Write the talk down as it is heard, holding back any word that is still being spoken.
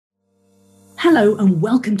Hello and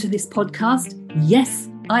welcome to this podcast. Yes,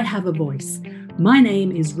 I have a voice. My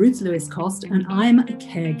name is Ruth Lewis Cost and I'm a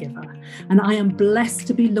caregiver, and I am blessed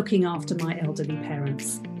to be looking after my elderly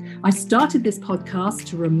parents. I started this podcast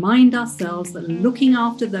to remind ourselves that looking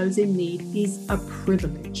after those in need is a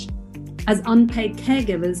privilege. As unpaid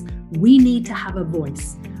caregivers, we need to have a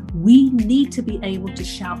voice. We need to be able to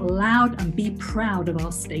shout loud and be proud of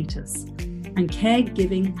our status. And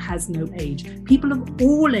caregiving has no age. People of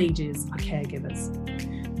all ages are caregivers.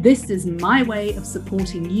 This is my way of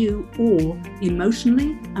supporting you all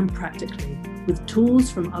emotionally and practically, with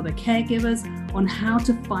tools from other caregivers on how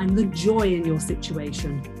to find the joy in your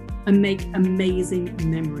situation and make amazing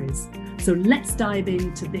memories. So let's dive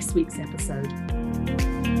into this week's episode.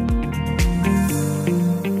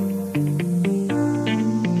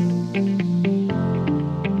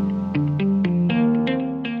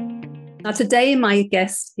 Now, today my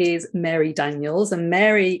guest is Mary Daniels, and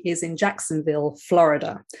Mary is in Jacksonville,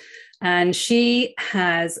 Florida, and she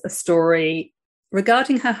has a story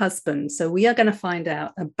regarding her husband. So we are going to find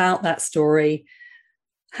out about that story,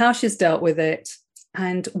 how she's dealt with it,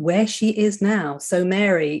 and where she is now. So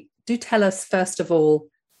Mary, do tell us, first of all,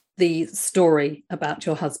 the story about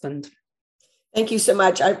your husband. Thank you so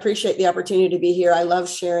much. I appreciate the opportunity to be here. I love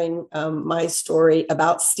sharing my story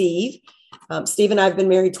about Steve. Steve and I have been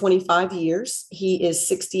married 25 years. He is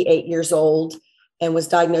 68 years old and was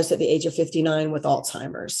diagnosed at the age of 59 with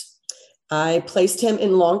Alzheimer's. I placed him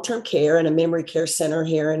in long-term care in a memory care center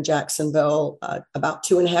here in Jacksonville about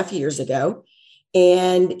 2.5 years ago,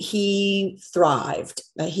 and he thrived.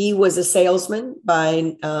 He was a salesman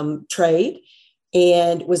by trade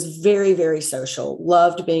and was very, very social,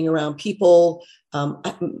 loved being around people,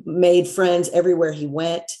 made friends everywhere he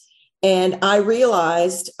went. And I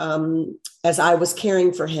realized as I was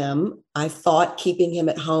caring for him, I thought keeping him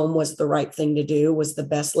at home was the right thing to do, was the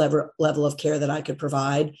best level of care that I could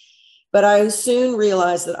provide. But I soon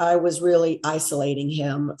realized that I was really isolating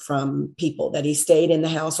him from people, that he stayed in the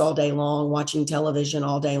house all day long, watching television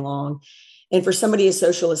all day long. And for somebody as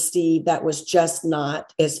social as Steve, that was just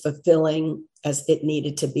not as fulfilling as it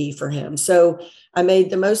needed to be for him. So I made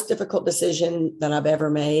the most difficult decision that I've ever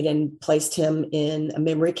made and placed him in a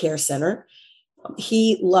memory care center.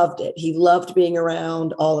 He loved it. He loved being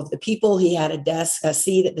around all of the people. He had a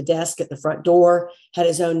seat at the desk at the front door, had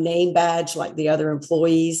his own name badge like the other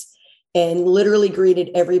employees, and literally greeted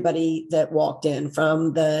everybody that walked in,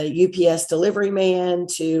 from the UPS delivery man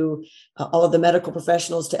to all of the medical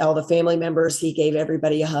professionals to all the family members. He gave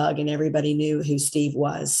everybody a hug and everybody knew who Steve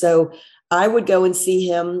was. So I would go and see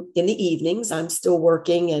him in the evenings. I'm still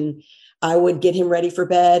working, and I would get him ready for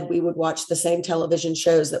bed. We would watch the same television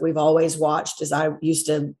shows that we've always watched, as I used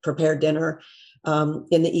to prepare dinner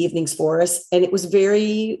in the evenings for us. And it was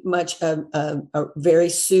very much a very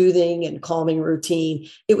soothing and calming routine.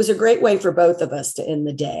 It was a great way for both of us to end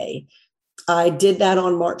the day. I did that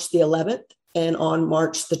on March the 11th. And on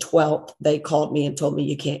March the 12th, they called me and told me,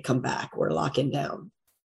 "You can't come back. We're locking down."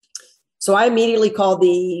 So I immediately called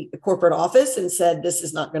the corporate office and said, "This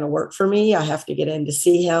is not going to work for me. I have to get in to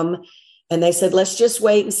see him." And they said, "Let's just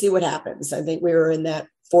wait and see what happens." I think we were in that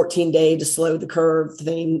 14-day to slow the curve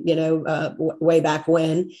thing, way back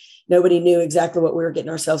when. Nobody knew exactly what we were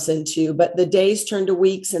getting ourselves into. But the days turned to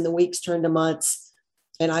weeks and the weeks turned to months.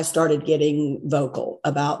 And I started getting vocal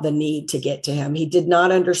about the need to get to him. He did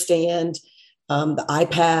not understand the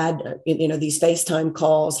iPad, these FaceTime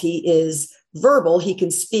calls. He is verbal, he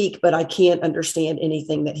can speak, but I can't understand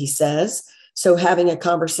anything that he says. So having a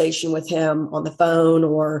conversation with him on the phone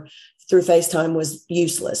or through FaceTime was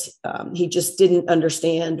useless. He just didn't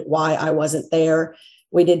understand why I wasn't there.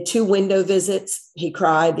 We did 2 window visits. He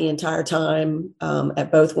cried the entire time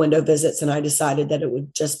at both window visits, and I decided that it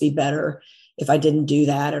would just be better if I didn't do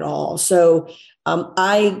that at all. So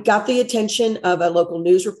I got the attention of a local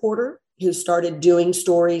news reporter who started doing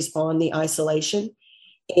stories on the isolation.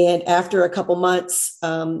 And after a couple months,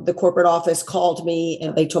 the corporate office called me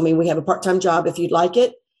and they told me, "We have a part-time job if you'd like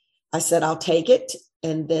it." I said, "I'll take it."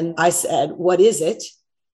 And then I said, "What is it?"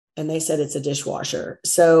 And they said, "It's a dishwasher."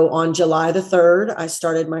 So on July the 3rd, I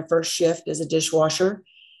started my first shift as a dishwasher.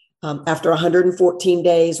 After 114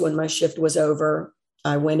 days, when my shift was over,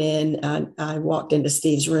 I went in and I walked into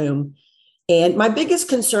Steve's room. And my biggest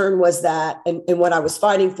concern was that, and what I was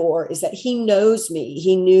fighting for, is that he knows me.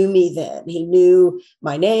 He knew me then. He knew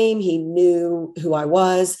my name. He knew who I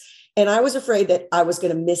was. And I was afraid that I was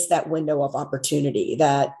going to miss that window of opportunity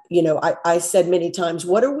that, I said many times,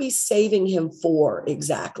 what are we saving him for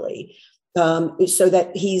exactly? So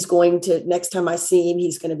that he's going to, next time I see him,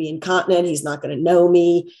 he's going to be incontinent. He's not going to know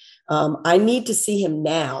me. I need to see him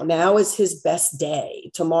now. Now is his best day.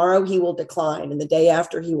 Tomorrow he will decline, and the day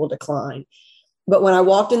after he will decline. But when I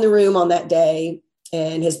walked in the room on that day,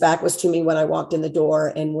 and his back was to me when I walked in the door,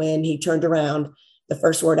 and when he turned around, the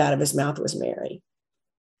first word out of his mouth was Mary.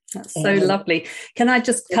 That's so lovely. Can I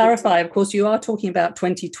just clarify? Of course, you are talking about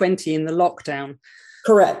 2020 in the lockdown.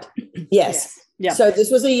 Correct. Yes. Yeah. So this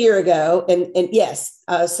was a year ago. And yes.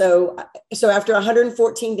 So after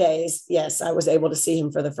 114 days, yes, I was able to see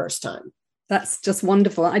him for the first time. That's just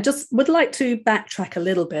wonderful. I just would like to backtrack a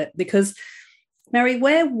little bit because, Mary,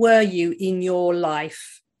 where were you in your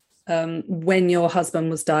life when your husband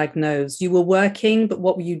was diagnosed? You were working, but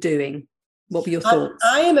what were you doing? What were your thoughts?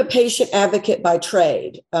 I am a patient advocate by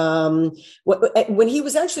trade. When he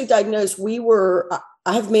was actually diagnosed,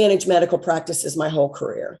 I have managed medical practices my whole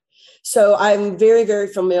career. So I'm very, very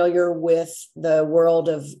familiar with the world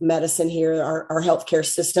of medicine here, our healthcare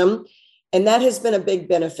system. And that has been a big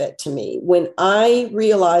benefit to me. When I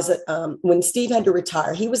realized that when Steve had to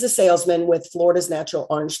retire, he was a salesman with Florida's Natural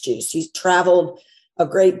Orange Juice. He's traveled a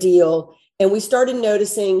great deal. And we started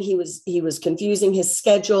noticing he was confusing his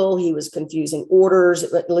schedule. He was confusing orders.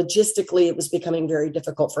 Logistically, it was becoming very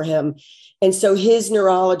difficult for him. And so his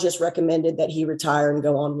neurologist recommended that he retire and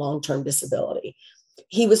go on long-term disability.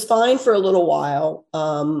 He was fine for a little while,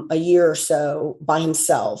 a year or so by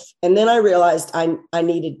himself. And then I realized I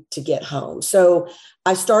needed to get home. So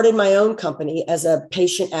I started my own company as a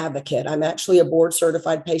patient advocate. I'm actually a board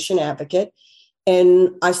certified patient advocate. And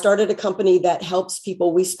I started a company that helps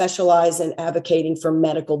people. We specialize in advocating for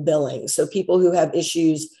medical billing. So people who have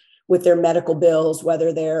issues with their medical bills,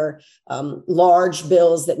 whether they're large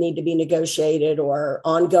bills that need to be negotiated or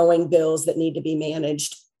ongoing bills that need to be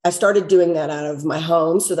managed. I started doing that out of my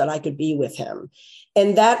home so that I could be with him.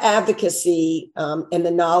 And that advocacy and the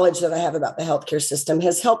knowledge that I have about the healthcare system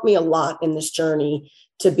has helped me a lot in this journey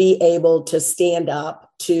to be able to stand up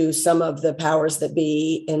to some of the powers that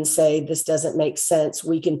be and say, this doesn't make sense.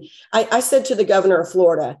 I said to the governor of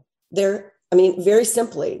Florida, very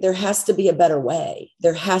simply, there has to be a better way.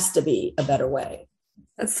 There has to be a better way.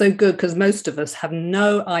 That's so good, because most of us have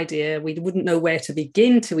no idea. We wouldn't know where to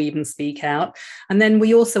begin to even speak out. And then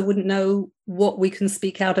we also wouldn't know what we can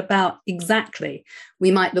speak out about exactly.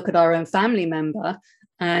 We might look at our own family member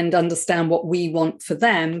and understand what we want for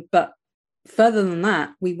them. But further than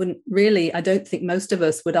that, we wouldn't really, I don't think most of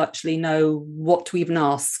us would actually know what to even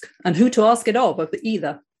ask and who to ask it of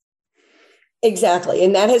either. Exactly.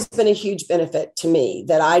 And that has been a huge benefit to me,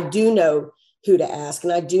 that I do know who to ask,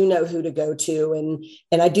 and I do know who to go to,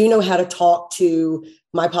 and I do know how to talk to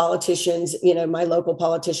my politicians, my local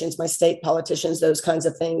politicians, my state politicians, those kinds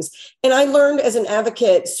of things. And I learned as an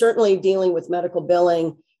advocate, certainly dealing with medical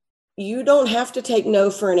billing, you don't have to take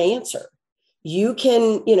no for an answer. You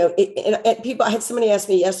can, I had somebody ask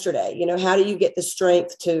me yesterday, how do you get the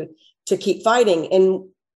strength to keep fighting? And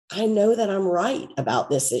I know that I'm right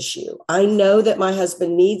about this issue. I know that my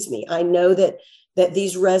husband needs me. I know that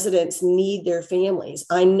these residents need their families.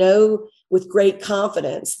 I know with great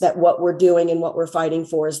confidence that what we're doing and what we're fighting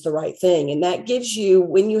for is the right thing. And that gives you,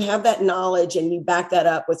 when you have that knowledge and you back that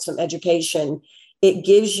up with some education, it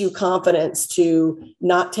gives you confidence to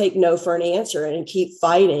not take no for an answer and keep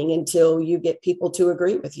fighting until you get people to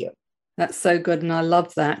agree with you. That's so good. And I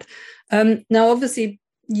love that. Now, obviously,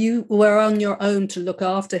 you were on your own to look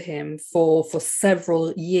after him for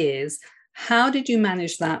several years. How did you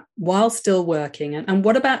manage that while still working? And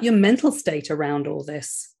what about your mental state around all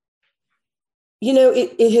this?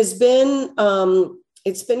 It has been,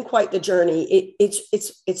 it's been quite the journey.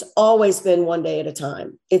 It's always been one day at a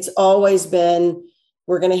time. It's always been,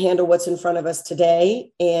 we're going to handle what's in front of us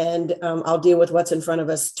today, and I'll deal with what's in front of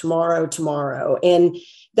us tomorrow. And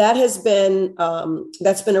that has been,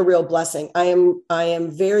 that's been a real blessing. I am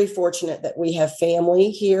very fortunate that we have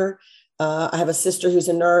family here. I have a sister who's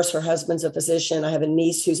a nurse. Her husband's a physician. I have a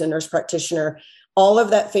niece who's a nurse practitioner. All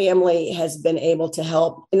of that family has been able to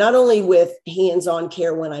help, not only with hands-on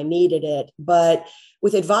care when I needed it, but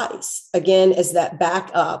with advice, again, as that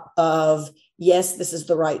backup of, yes, this is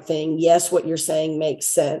the right thing. Yes, what you're saying makes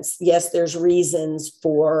sense. Yes, there's reasons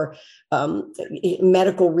for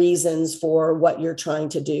medical reasons for what you're trying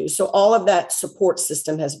to do. So all of that support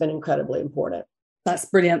system has been incredibly important. That's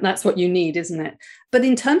brilliant. That's what you need, isn't it? But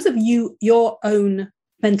in terms of your own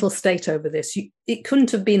mental state over this, it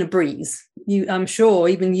couldn't have been a breeze. I'm sure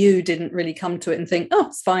even you didn't really come to it and think, oh,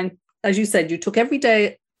 it's fine. As you said, you took every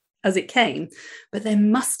day as it came, but there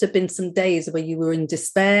must have been some days where you were in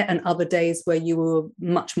despair and other days where you were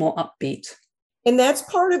much more upbeat. And that's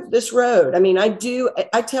part of this road. I mean, I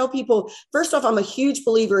tell people, first off, I'm a huge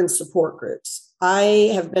believer in support groups.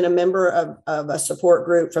 I have been a member of a support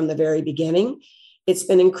group from the very beginning. It's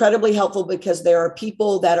been incredibly helpful because there are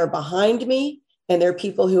people that are behind me and there are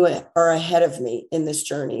people who are ahead of me in this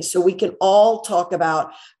journey. So we can all talk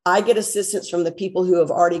about, I get assistance from the people who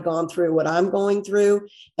have already gone through what I'm going through,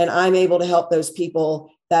 and I'm able to help those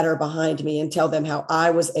people that are behind me and tell them how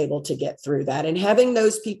I was able to get through that. And having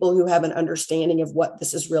those people who have an understanding of what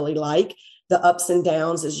this is really like, the ups and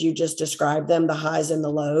downs, as you just described them, the highs and the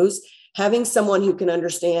lows, having someone who can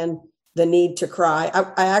understand the need to cry.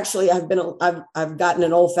 I've gotten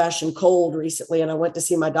an old fashioned cold recently, and I went to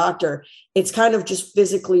see my doctor. It's kind of just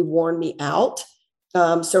physically worn me out.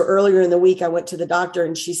 So earlier in the week, I went to the doctor,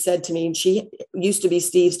 and she said to me, and she used to be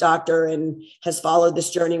Steve's doctor and has followed this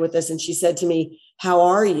journey with us. And she said to me, "How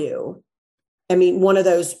are you?" I mean, one of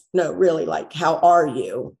those, no, really, like, "How are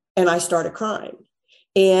you?" And I started crying.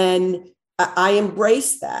 And I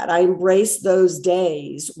embrace that. I embrace those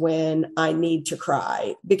days when I need to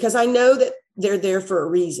cry, because I know that they're there for a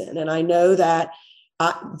reason. And I know that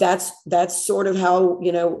that's sort of how,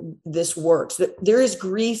 this works. That there is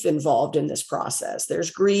grief involved in this process. There's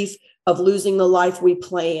grief of losing the life we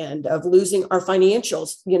planned, of losing our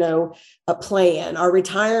financials, a plan, our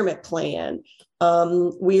retirement plan.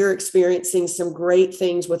 We are experiencing some great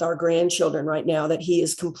things with our grandchildren right now that he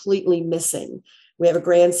is completely missing. We have a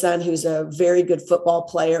grandson who's a very good football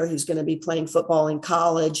player, who's going to be playing football in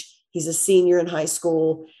college. He's a senior in high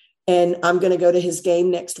school. And I'm going to go to his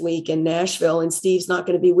game next week in Nashville, and Steve's not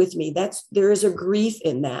going to be with me. There is a grief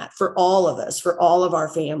in that for all of us, for all of our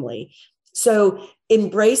family. So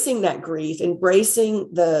embracing that grief,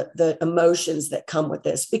 embracing the emotions that come with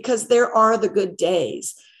this, because there are the good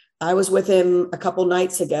days. I was with him a couple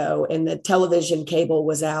nights ago, and the television cable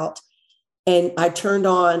was out. And I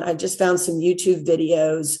just found some YouTube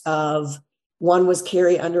videos of, one was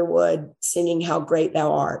Carrie Underwood singing "How Great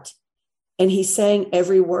Thou Art." And he sang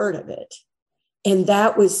every word of it. And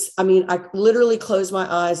that was, I literally closed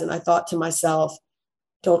my eyes and I thought to myself,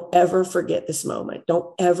 don't ever forget this moment.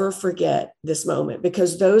 Don't ever forget this moment,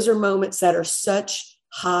 because those are moments that are such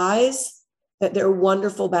highs that they're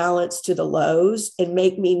wonderful balance to the lows, and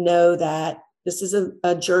make me know that this is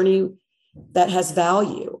a journey that has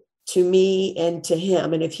value to me and to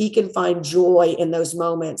him. And if he can find joy in those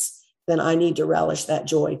moments, then I need to relish that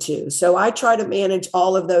joy too. So I try to manage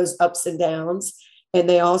all of those ups and downs, and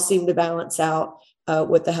they all seem to balance out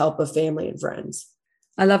with the help of family and friends.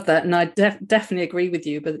 I love that. And I definitely agree with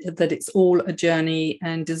you, but that it's all a journey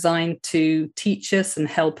and designed to teach us and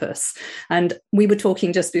help us. And we were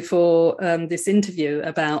talking just before this interview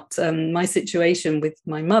about my situation with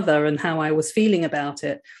my mother and how I was feeling about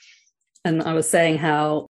it. And I was saying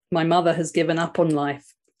how my mother has given up on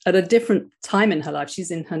life at a different time in her life.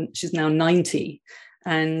 She's now 90,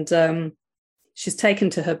 and she's taken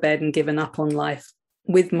to her bed and given up on life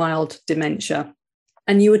with mild dementia.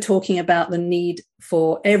 And you were talking about the need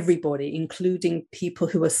for everybody, including people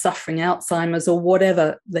who are suffering Alzheimer's or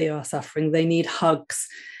whatever they are suffering. They need hugs.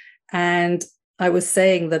 And I was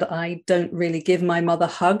saying that I don't really give my mother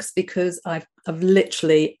hugs, because I've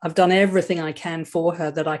done everything I can for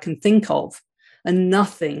her that I can think of, and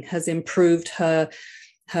nothing has improved her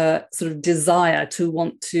sort of desire to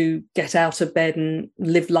want to get out of bed and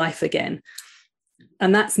live life again.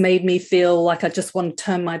 And that's made me feel like I just want to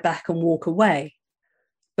turn my back and walk away.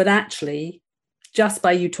 But actually, just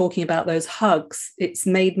by you talking about those hugs, it's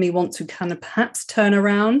made me want to kind of perhaps turn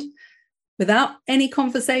around without any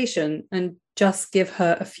conversation and just give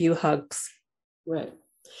her a few hugs. Right.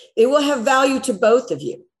 It will have value to both of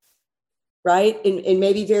you, right? In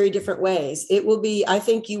maybe very different ways. It will be, I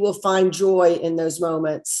think you will find joy in those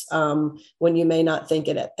moments when you may not think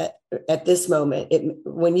it at this moment.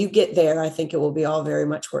 When you get there, I think it will be all very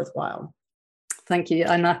much worthwhile. Thank you.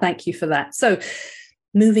 And I thank you for that. So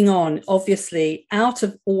moving on, obviously, out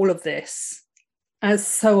of all of this, as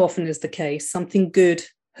so often is the case, something good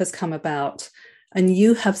has come about. And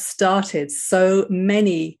you have started so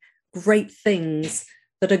many great things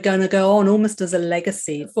that are going to go on almost as a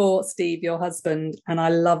legacy for Steve, your husband. And I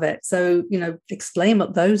love it. So, explain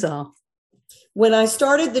what those are. When I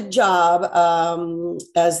started the job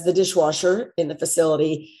as the dishwasher in the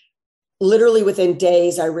facility, literally within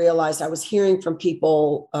days, I realized I was hearing from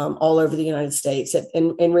people all over the United States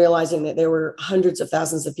and realizing that there were hundreds of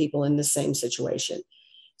thousands of people in the same situation.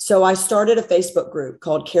 So I started a Facebook group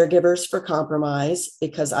called Caregivers for Compromise,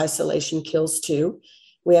 because isolation kills too.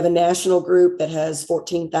 We have a national group that has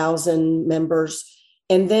 14,000 members.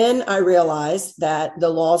 And then I realized that the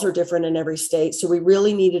laws are different in every state. So we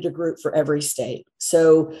really needed a group for every state.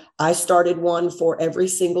 So I started one for every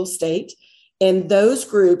single state. And those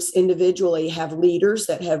groups individually have leaders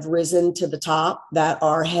that have risen to the top that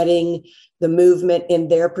are heading the movement in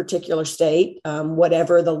their particular state,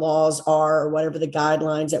 whatever the laws are or whatever the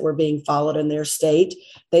guidelines that were being followed in their state.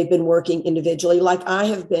 They've been working individually, like I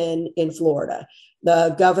have been in Florida.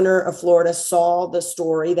 The governor of Florida saw the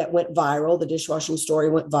story that went viral, the dishwashing story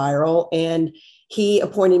went viral, and he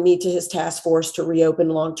appointed me to his task force to reopen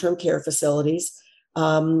long-term care facilities.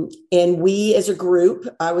 And we as a group,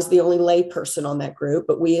 I was the only lay person on that group,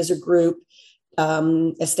 but we as a group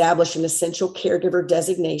established an essential caregiver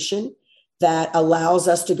designation that allows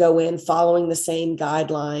us to go in following the same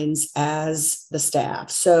guidelines as the staff.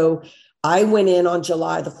 So I went in on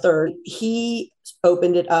July the 3rd. He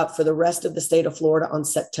opened it up for the rest of the state of Florida on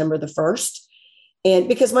September the 1st. And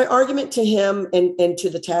because my argument to him and to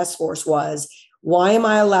the task force was, why am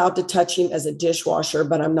I allowed to touch him as a dishwasher,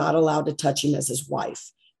 but I'm not allowed to touch him as his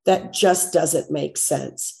wife? That just doesn't make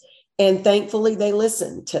sense. And thankfully, they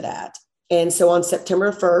listened to that. And so on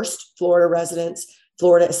September 1st, Florida residents,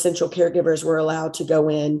 Florida essential caregivers were allowed to go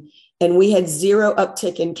in, and we had zero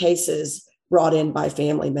uptick in cases brought in by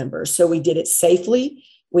family members. So we did it safely.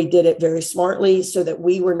 We did it very smartly so that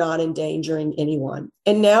we were not endangering anyone.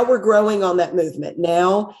 And now we're growing on that movement.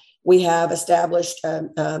 Now we have established,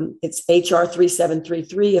 it's HR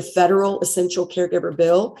 3733, a federal essential caregiver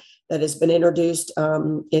bill that has been introduced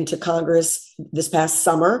into Congress this past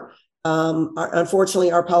summer.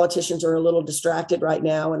 Unfortunately, our politicians are a little distracted right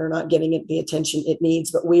now and are not giving it the attention it needs,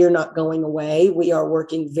 but we are not going away. We are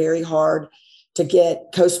working very hard to get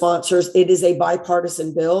co-sponsors. It is a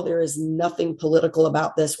bipartisan bill. There is nothing political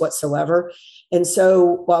about this whatsoever. And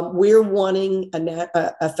so we're wanting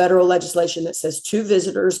a federal legislation that says 2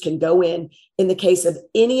 visitors can go in the case of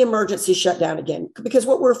any emergency shutdown again, because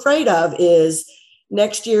what we're afraid of is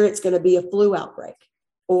next year it's going to be a flu outbreak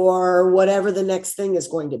or whatever the next thing is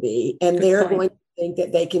going to be. And they're going to think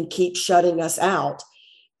that they can keep shutting us out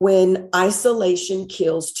when isolation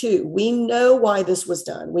kills too. We know why this was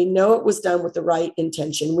done. We know it was done with the right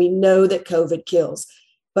intention. We know that COVID kills,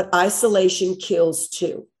 but isolation kills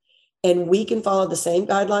too. And we can follow the same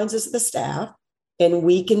guidelines as the staff, and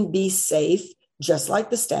we can be safe just like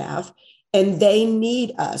the staff. And they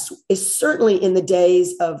need us. It's certainly in the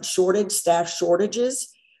days of staff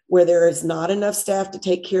shortages, where there is not enough staff to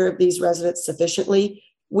take care of these residents sufficiently.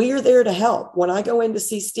 We are there to help. When I go in to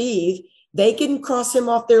see Steve, they can cross him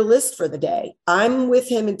off their list for the day. I'm with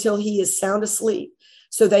him until he is sound asleep.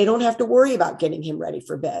 So they don't have to worry about getting him ready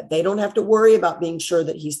for bed. They don't have to worry about being sure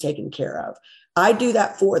that he's taken care of. I do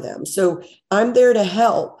that for them. So I'm there to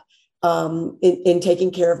help in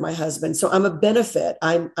taking care of my husband. So I'm a benefit.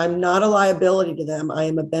 I'm not a liability to them. I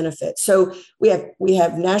am a benefit. So we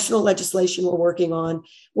have national legislation we're working on.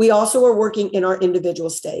 We also are working in our individual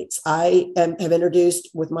states. I have introduced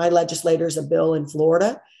with my legislators a bill in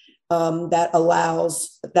Florida that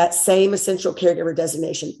allows that same essential caregiver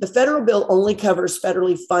designation. The federal bill only covers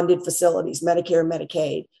federally funded facilities, Medicare and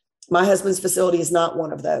Medicaid. My husband's facility is not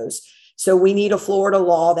one of those. So we need a Florida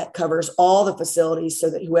law that covers all the facilities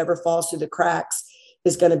so that whoever falls through the cracks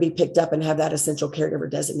is going to be picked up and have that essential caregiver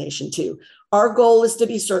designation too. Our goal is to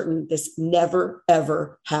be certain this never,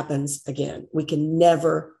 ever happens again. We can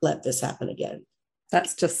never let this happen again.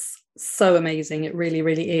 That's just so amazing. It really,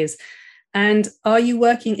 really is. And are you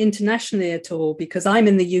working internationally at all? Because I'm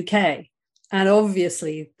in the UK, and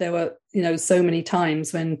obviously there were, so many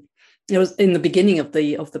times when it was in the beginning of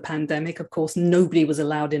the pandemic, of course, nobody was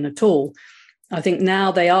allowed in at all. I think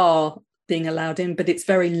now they are being allowed in, but it's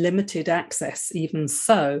very limited access, even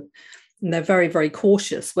so. And they're very, very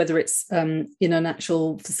cautious, whether it's in an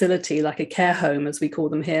actual facility like a care home, as we call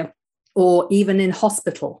them here, or even in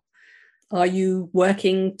hospital. Are you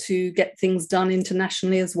working to get things done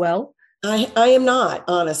internationally as well? I am not,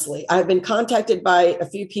 honestly. I've been contacted by a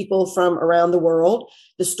few people from around the world.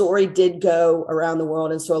 The story did go around the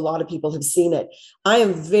world, and so a lot of people have seen it. I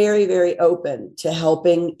am very, very open to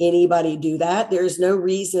helping anybody do that. There is no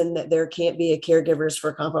reason that there can't be a Caregivers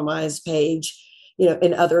for Compromise page,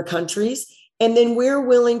 in other countries. And then we're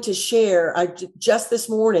willing to share. Just this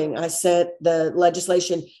morning, I sent the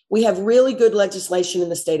legislation. We have really good legislation in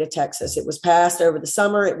the state of Texas. It was passed over the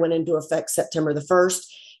summer. It went into effect September the 1st.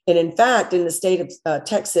 And in fact, in the state of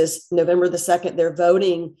Texas, November the 2nd, they're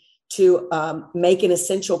voting to make an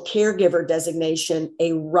essential caregiver designation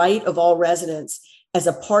a right of all residents as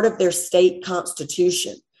a part of their state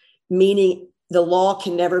constitution, meaning the law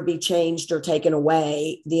can never be changed or taken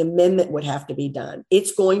away. The amendment would have to be done.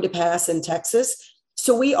 It's going to pass in Texas.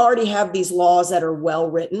 So we already have these laws that are well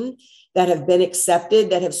written, that have been accepted,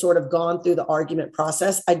 that have sort of gone through the argument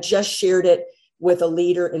process. I just shared it with a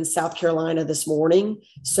leader in South Carolina this morning,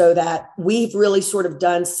 so that we've really sort of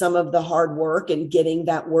done some of the hard work in getting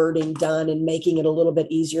that wording done and making it a little bit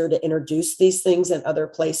easier to introduce these things in other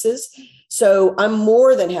places. So I'm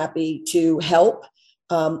more than happy to help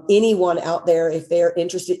anyone out there if they're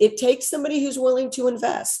interested. It takes somebody who's willing to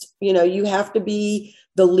invest. You have to be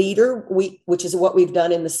the leader, which is what we've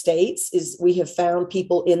done in the States, is we have found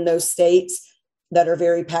people in those states that are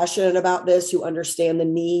very passionate about this, who understand the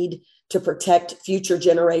need to protect future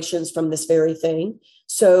generations from this very thing.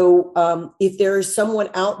 So if there is someone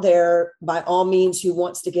out there, by all means, who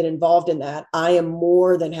wants to get involved in that, I am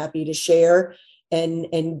more than happy to share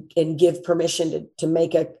and give permission to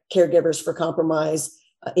make a Caregivers for Compromise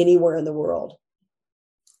anywhere in the world.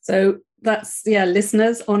 So that's,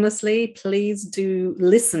 listeners, honestly, please do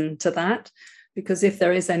listen to that, because if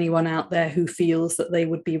there is anyone out there who feels that they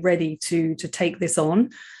would be ready to take this on,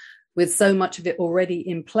 with so much of it already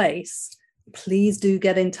in place, please do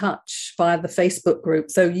get in touch via the Facebook group.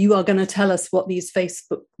 So you are going to tell us what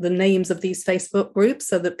the names of these Facebook groups,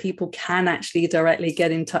 so that people can actually directly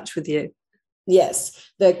get in touch with you.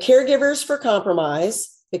 Yes, the Caregivers for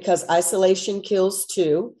Compromise, because isolation kills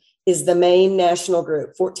too, is the main national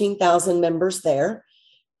group, 14,000 members there.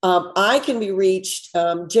 I can be reached,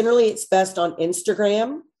 generally it's best on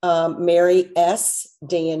Instagram, Mary S.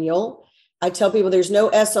 Daniel. I tell people there's no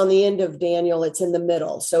S on the end of Daniel, it's in the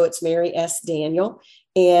middle. So it's Mary S. Daniel.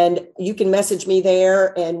 And you can message me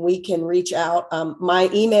there and we can reach out. My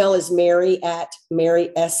email is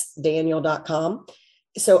mary@marysdaniel.com.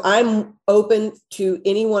 So I'm open to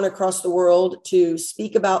anyone across the world to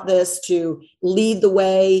speak about this, to lead the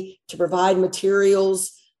way, to provide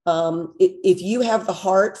materials. If you have the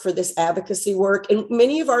heart for this advocacy work, and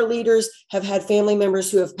many of our leaders have had family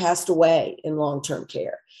members who have passed away in long-term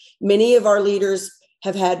care. Many of our leaders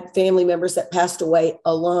have had family members that passed away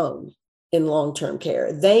alone in long-term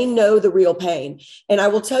care. They know the real pain. And I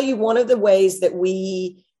will tell you, one of the ways that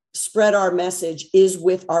we spread our message is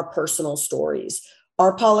with our personal stories.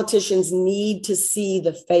 Our politicians need to see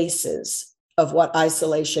the faces of what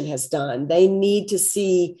isolation has done. They need to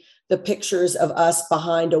see the pictures of us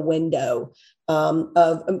behind a window,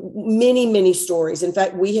 of many, many stories. In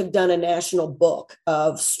fact, we have done a national book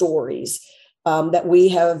of stories that we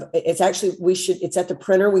have. It's at the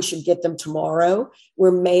printer. We should get them tomorrow.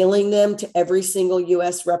 We're mailing them to every single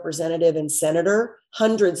U.S. representative and senator.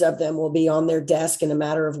 Hundreds of them will be on their desk in a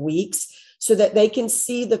matter of weeks, so that they can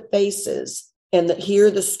see the faces and hear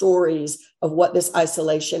the stories of what this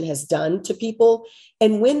isolation has done to people.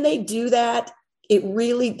 And when they do that,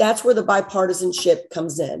 that's where the bipartisanship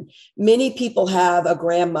comes in. Many people have a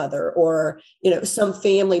grandmother or, some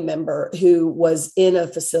family member who was in a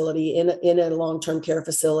facility, in a long-term care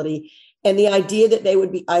facility. And the idea that they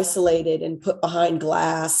would be isolated and put behind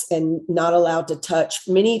glass and not allowed to touch,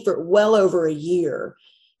 many for well over a year,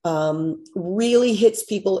 really hits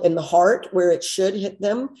people in the heart where it should hit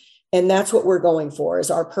them. And that's what we're going for, is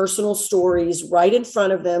our personal stories right in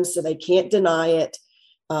front of them so they can't deny it.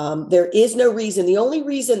 There is no reason. The only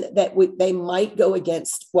reason that they might go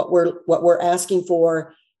against what we're asking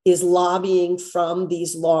for is lobbying from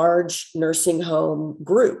these large nursing home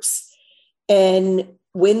groups. And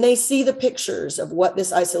when they see the pictures of what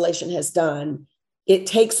this isolation has done, it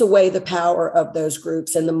takes away the power of those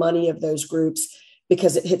groups and the money of those groups,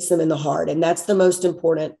 because it hits them in the heart. And that's the most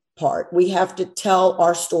important part. We have to tell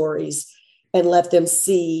our stories and let them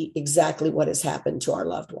see exactly what has happened to our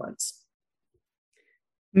loved ones.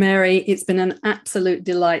 Mary, it's been an absolute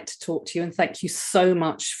delight to talk to you, and thank you so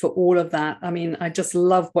much for all of that. I mean, I just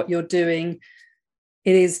love what you're doing.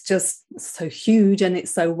 It is just so huge and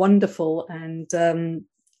it's so wonderful, and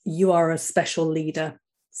you are a special leader.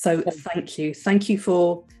 So thank you. Thank you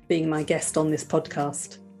for being my guest on this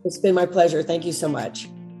podcast. It's been my pleasure. Thank you so much.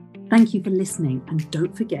 Thank you for listening. And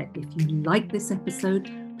don't forget, if you like this episode,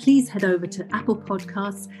 please head over to Apple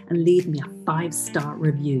Podcasts and leave me a 5-star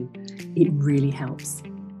review. It really helps.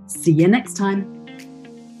 See you next time.